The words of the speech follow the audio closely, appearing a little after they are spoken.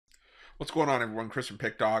What's going on, everyone? Chris from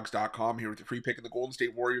Pickdawgz.com here with the free pick of the Golden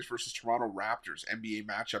State Warriors versus Toronto Raptors NBA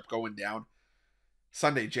matchup going down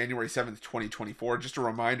Sunday, January 7th, 2024. Just a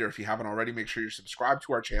reminder, if you haven't already, make sure you're subscribed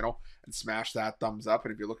to our channel and smash that thumbs up.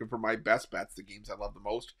 And if you're looking for my best bets, the games I love the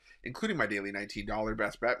most, including my daily $19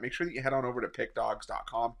 best bet, make sure that you head on over to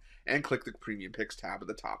Pickdawgz.com and click the Premium Picks tab at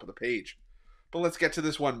the top of the page. But let's get to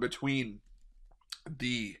this one between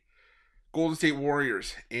the Golden State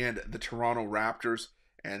Warriors and the Toronto Raptors.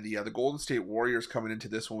 And the Golden State Warriors coming into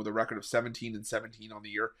this one with a record of 17-17 on the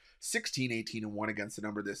year, 16-18-1 against the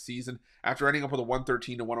number this season, after ending up with a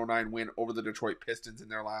 113-109 win over the Detroit Pistons in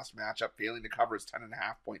their last matchup, failing to cover as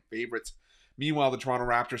 10.5-point favorites. Meanwhile, the Toronto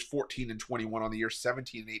Raptors 14-21 on the year,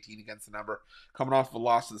 17-18 against the number, coming off of a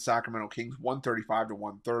loss to the Sacramento Kings,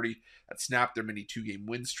 135-130. That snapped their mini two-game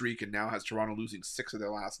win streak and now has Toronto losing 6 of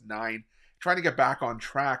their last 9, trying to get back on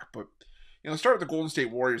track, but start with the Golden State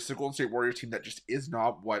Warriors. The Golden State Warriors team that just is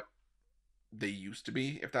not what they used to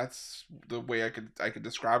be, if that's the way I could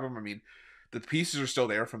describe them. I mean, the pieces are still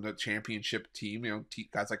there from the championship team.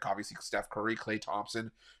 Guys like obviously Steph Curry, Klay Thompson,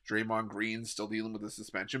 Draymond Green still dealing with the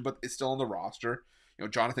suspension, but it's still on the roster.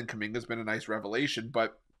 Jonathan Kuminga's been a nice revelation,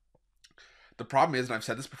 but the problem is, and I've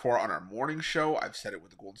said this before on our morning show, I've said it with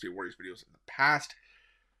the Golden State Warriors videos in the past,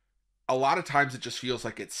 a lot of times it just feels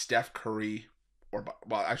like it's Steph Curry,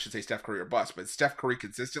 I should say Steph Curry or bust, but Steph Curry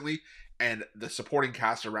consistently, and the supporting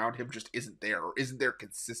cast around him just isn't there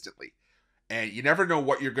consistently. And you never know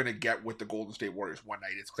what you're going to get with the Golden State Warriors. One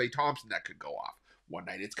night it's Klay Thompson that could go off. One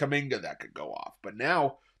night it's Kuminga that could go off. But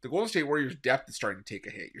now the Golden State Warriors' depth is starting to take a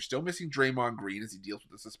hit. You're still missing Draymond Green as he deals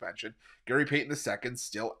with the suspension. Gary Payton II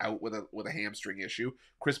still out with a hamstring issue.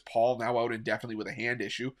 Chris Paul now out indefinitely with a hand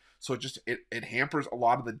issue. So it hampers a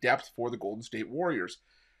lot of the depth for the Golden State Warriors.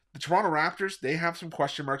 The Toronto Raptors, they have some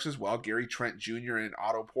question marks as well. Gary Trent Jr. and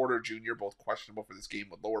Otto Porter Jr. both questionable for this game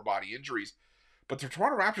with lower body injuries. But the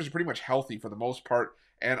Toronto Raptors are pretty much healthy for the most part.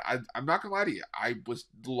 And I'm not going to lie to you. I was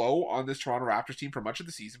low on this Toronto Raptors team for much of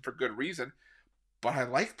the season for good reason. But I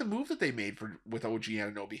like the move that they made with OG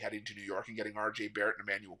Anunoby heading to New York and getting RJ Barrett and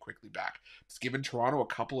Emmanuel quickly back. It's given Toronto a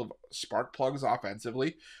couple of spark plugs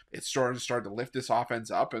offensively. It's started to lift this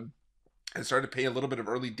offense up, and started to pay a little bit of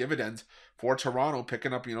early dividends for Toronto,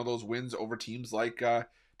 picking up those wins over teams like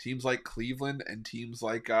Cleveland and teams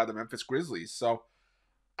like the Memphis Grizzlies. So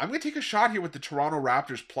I'm going to take a shot here with the Toronto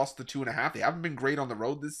Raptors plus the 2.5. They haven't been great on the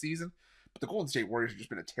road this season, but the Golden State Warriors have just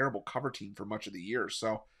been a terrible cover team for much of the year.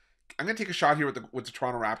 So I'm going to take a shot here with the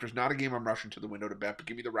Toronto Raptors. Not a game I'm rushing to the window to bet, but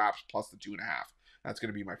give me the Raps plus the 2.5. That's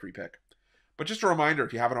going to be my free pick. But just a reminder,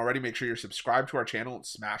 if you haven't already, make sure you're subscribed to our channel and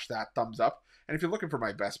smash that thumbs up. And if you're looking for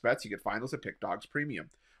my best bets, you can find those at Pickdawgz Premium.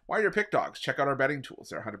 While you're at Pickdawgz, check out our betting tools.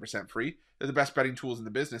 They're 100% free. They're the best betting tools in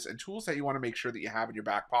the business, and tools that you want to make sure that you have in your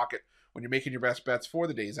back pocket when you're making your best bets for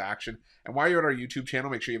the day's action. And while you're at our YouTube channel,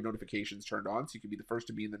 make sure you have notifications turned on so you can be the first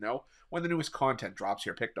to be in the know when the newest content drops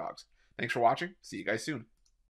here at Pickdawgz. Thanks for watching. See you guys soon.